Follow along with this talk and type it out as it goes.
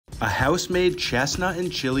A house-made chestnut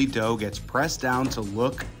and chili dough gets pressed down to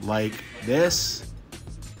look like this.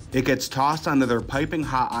 It gets tossed onto their piping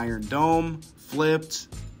hot iron dome, flipped,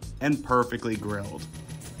 and perfectly grilled.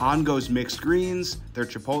 On goes mixed greens, their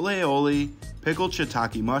chipotle aioli, pickled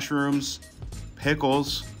shiitake mushrooms,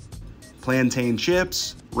 pickles, plantain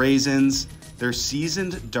chips, raisins, their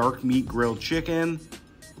seasoned dark meat grilled chicken,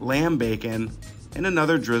 lamb bacon, and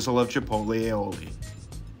another drizzle of chipotle aioli.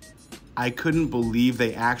 I couldn't believe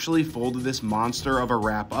they actually folded this monster of a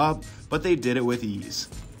wrap up, but they did it with ease.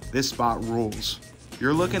 This spot rules.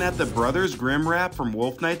 You're looking at the Brothers Grimm Wrap from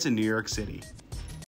Wolfnights in New York City.